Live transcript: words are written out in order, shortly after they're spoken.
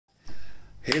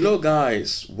Hello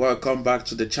guys, welcome back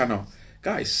to the channel.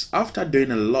 Guys, after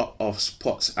doing a lot of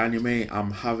sports anime,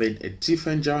 I'm having a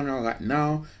different genre right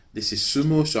now. This is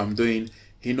sumo, so I'm doing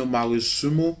Hinomaru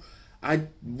sumo. I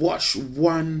watched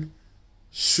one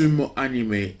sumo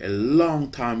anime a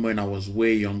long time when I was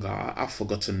way younger. I've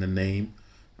forgotten the name.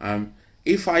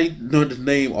 If I know the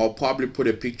name, I'll probably put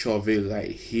a picture of it right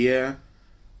here.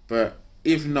 But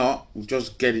if not, we'll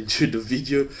just get into the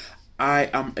video.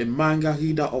 I am a manga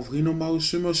reader of Hinomaru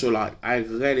Sumo, so like I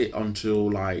read it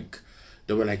until like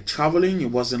they were like traveling.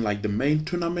 It wasn't like the main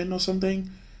tournament or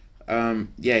something. Yeah,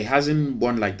 it hasn't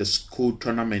won like the school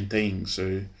tournament thing,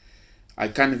 so I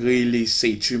can't really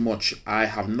say too much. I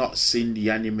have not seen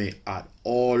the anime at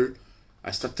all.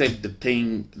 I started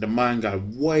the manga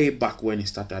way back when it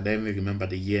started. I don't even remember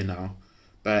the year now,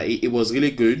 but it was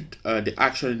really good. The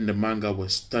action in the manga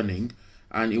was stunning,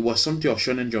 and it was something of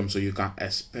Shonen Jump, so you can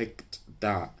expect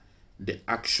that the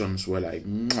actions were like,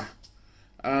 mwah.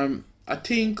 I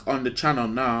think on the channel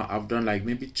now I've done like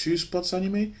maybe two sports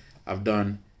anime. I've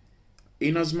done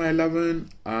Inazuma 11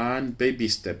 and Baby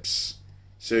Steps.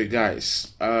 So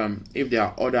guys, if there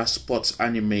are other sports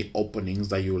anime openings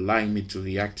that you would like me to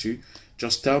react to,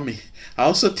 just tell me. I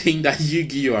also think that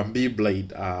Yu-Gi-Oh and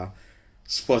Beyblade are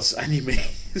sports anime.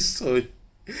 So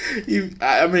if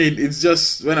I mean it's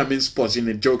just when I'm in sports in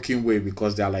a joking way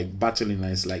because they're like battling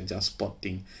and it's like just sport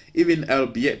thing. Even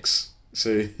LBX.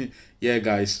 So yeah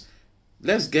guys,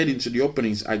 let's get into the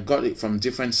openings. I got it from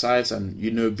different sites, and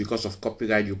you know, because of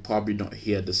copyright you probably don't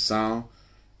hear the sound,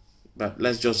 but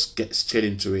let's just get straight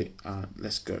into it.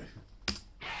 Let's go.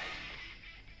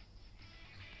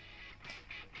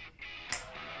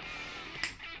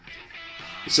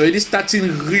 So it is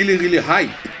starting really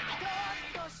hype.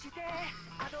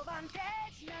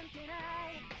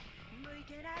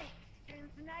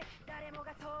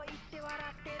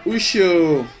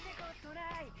 Usho.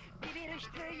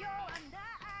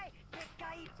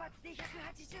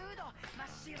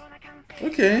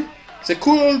 Okay, it's a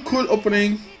cool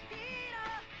opening.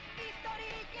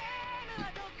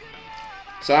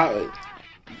 So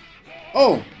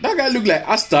oh, that guy looked like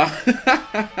Asta.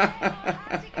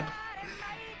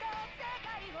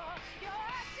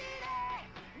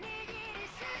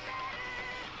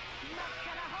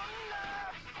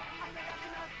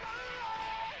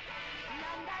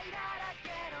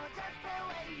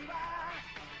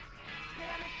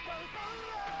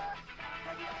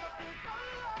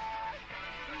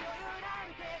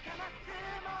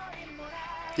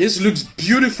 This looks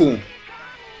beautiful.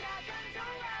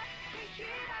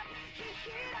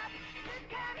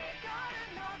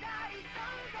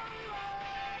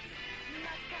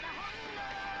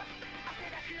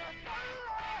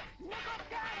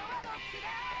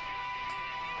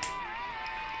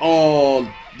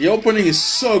 Oh, the opening is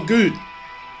so good.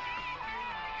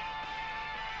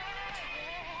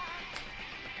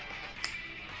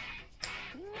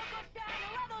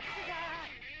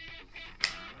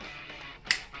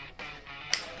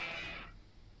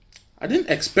 I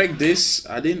didn't expect this.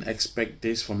 I didn't expect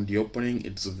this from the opening.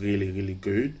 It's really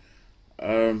good.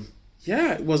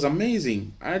 Yeah, it was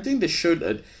amazing. I think they showed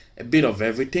a bit of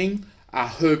everything. I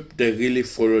hope they really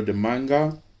follow the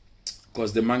manga,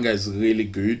 because the manga is really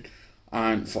good.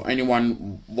 And for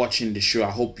anyone watching the show, I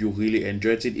hope you really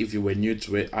enjoyed it. If you were new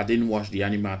to it, I didn't watch the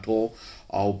anime at all.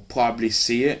 I'll probably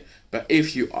see it. But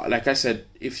if you are, like I said,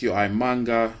 if you are a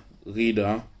manga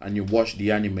reader and you watch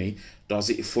the anime,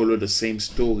 does it follow the same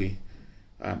story?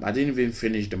 I didn't even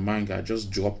finish the manga. I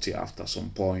just dropped it after some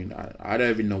point. I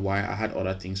don't even know why. I had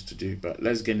other things to do. But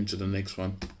let's get into the next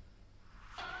one.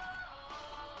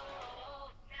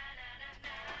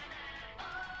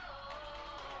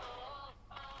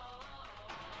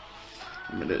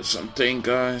 Let me do something,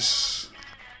 guys.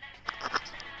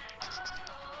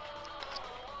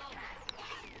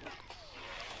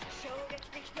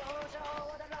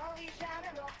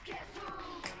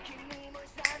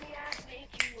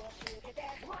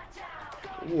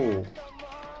 Whoa.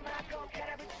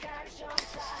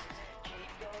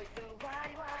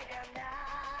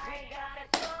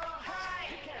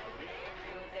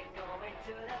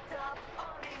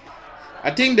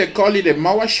 I think they call it a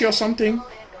mawashi or something,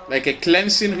 like a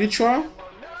cleansing ritual.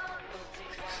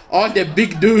 All the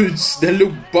big dudes, they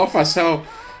look buff as hell.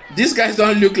 These guys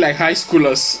don't look like high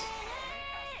schoolers.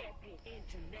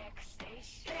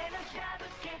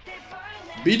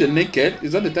 Be the Naked,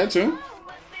 is that the title?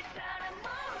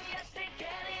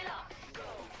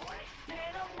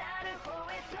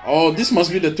 Oh, this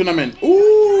must be the tournament.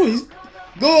 Ooh,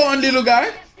 go on, little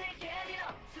guy.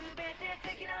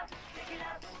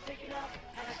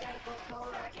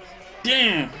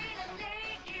 Damn.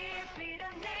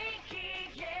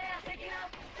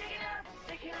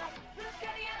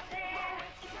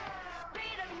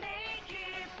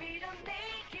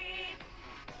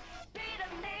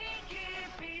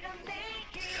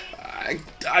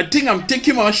 I think I'm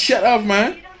taking my shirt off,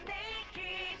 man.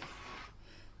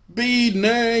 Be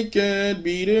naked,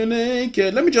 be the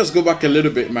naked. Let me just go back a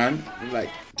little bit, man. Like,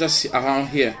 just around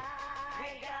here.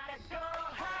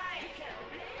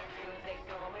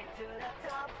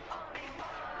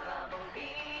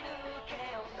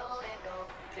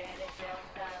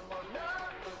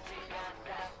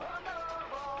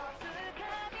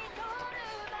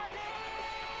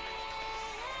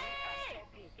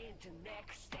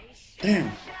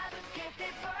 Damn.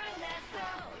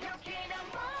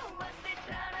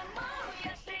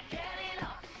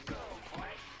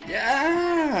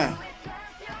 Yeah.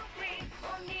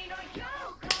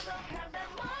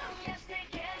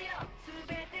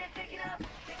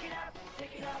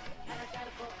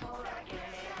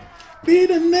 Be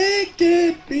the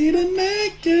naked, be the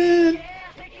naked.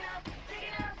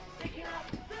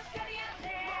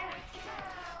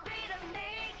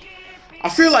 I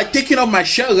feel like taking off my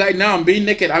shirt right now and being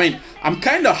naked. I mean, I'm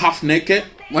kind of half naked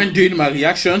when doing my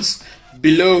reactions.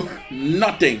 Below,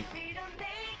 nothing.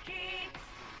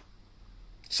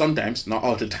 Sometimes, not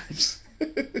all the times.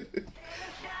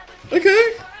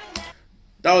 Okay.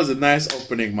 That was a nice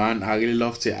opening, man. I really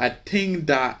loved it. I think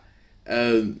that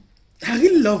I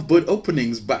really love both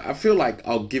openings, but I feel like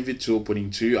I'll give it to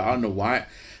opening 2. I don't know why.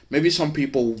 Maybe some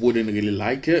people wouldn't really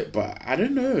like it, but I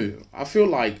don't know. I feel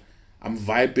like I'm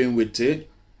vibing with it,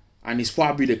 and it's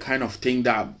probably the kind of thing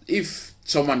that if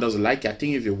someone doesn't like it, I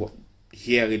think if you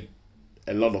hear it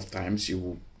a lot of times, you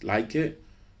will like it.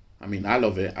 I mean, I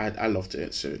love it. I loved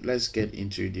it. So let's get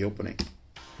into the opening.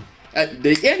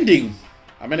 The ending.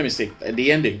 I made a mistake.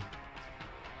 The ending.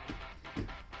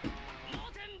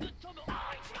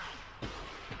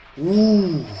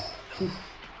 Ooh.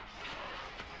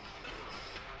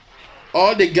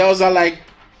 All the girls are like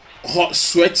hot,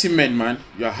 sweaty men, man.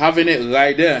 You're having it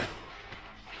right there.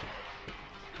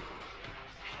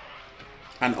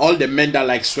 And all the men that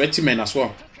like sweaty men as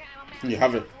well. You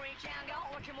have it.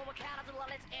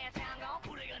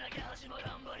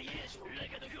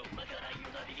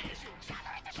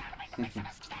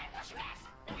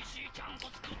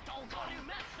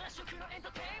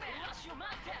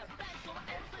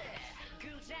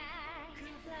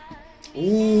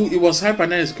 Ooh, it was hype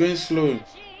and then it's going slow.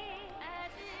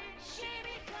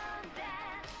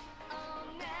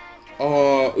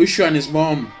 Oh, Ushu and his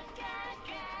mom.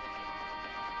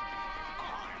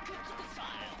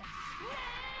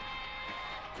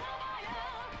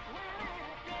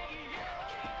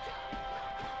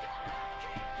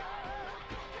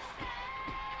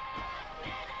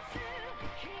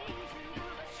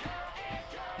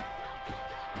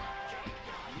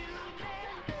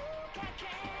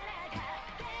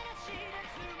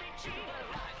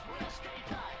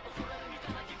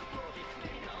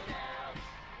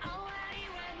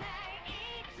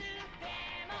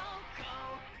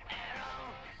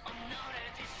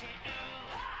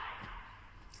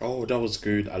 Oh, that was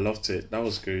good. I loved it. That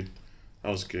was good.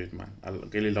 That was good, man. I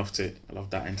really loved it. I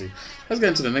love that ending. Let's get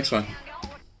into the next one.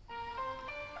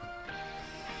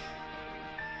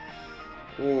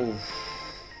 Oh.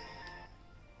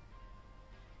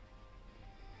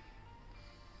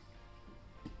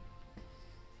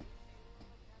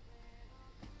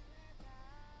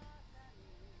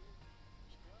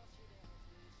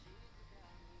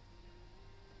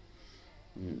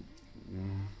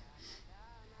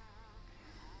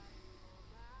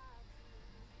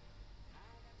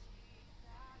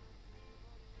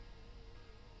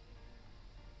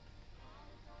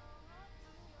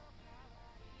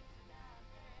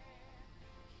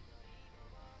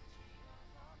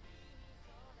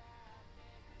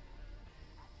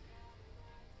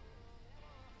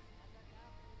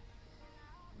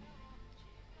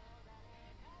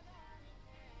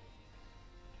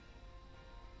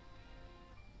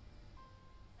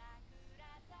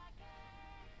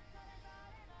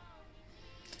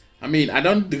 I mean, I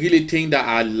don't really think that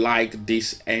I like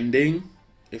this ending,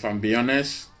 if I'm being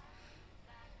honest.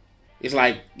 It's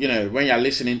like, you know, when you're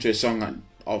listening to a song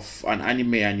of an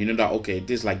anime and you know that, okay,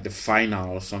 this is like the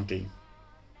final or something.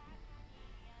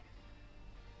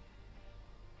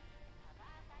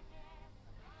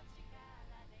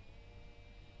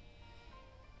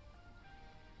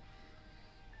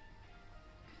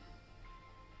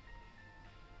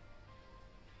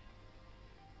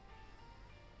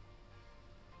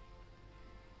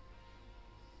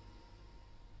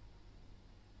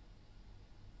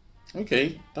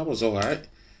 Okay, that was alright.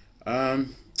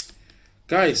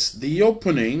 Guys, the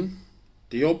opening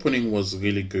was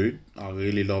really good. I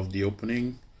really loved the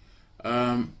opening.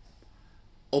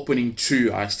 Opening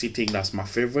 2, I still think that's my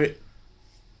favorite.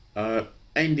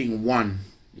 Ending 1,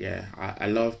 yeah, I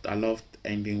loved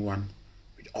ending one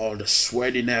with all the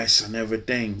sweatiness and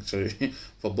everything. So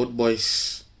for both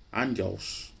boys and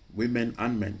girls, women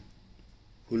and men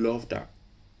who love that,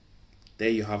 there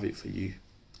you have it for you.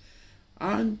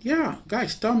 And yeah,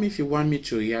 guys, tell me if you want me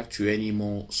to react to any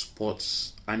more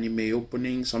sports anime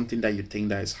opening, something that you think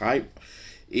that is hype.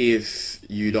 If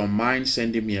you don't mind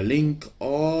sending me a link,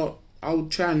 or I'll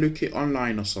try and look it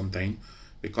online or something,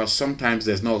 because sometimes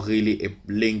there's not really a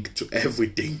link to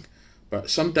everything,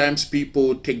 but sometimes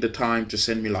people take the time to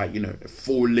send me, like, you know, a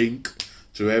full link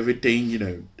to everything, you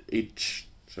know, each.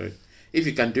 So if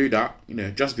you can do that, you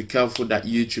know, just be careful that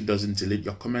YouTube doesn't delete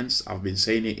your comments. I've been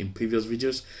saying it in previous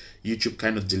videos. YouTube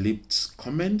kind of deletes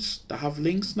comments that have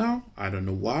links now. I don't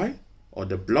know why, or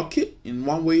they block it in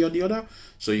one way or the other.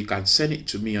 So you can send it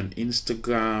to me on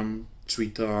Instagram,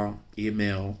 Twitter,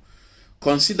 email.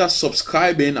 Consider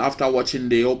subscribing after watching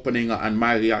the opening and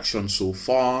my reaction so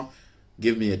far.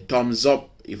 Give me a thumbs up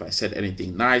if I said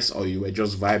anything nice, or you were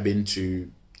just vibing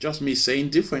to just me saying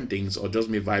different things, or just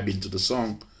me vibing to the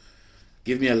song.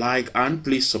 Give me a like and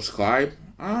please subscribe.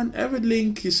 And every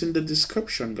link is in the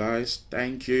description, guys.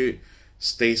 Thank you.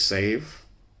 Stay safe.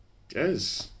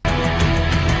 Cheers.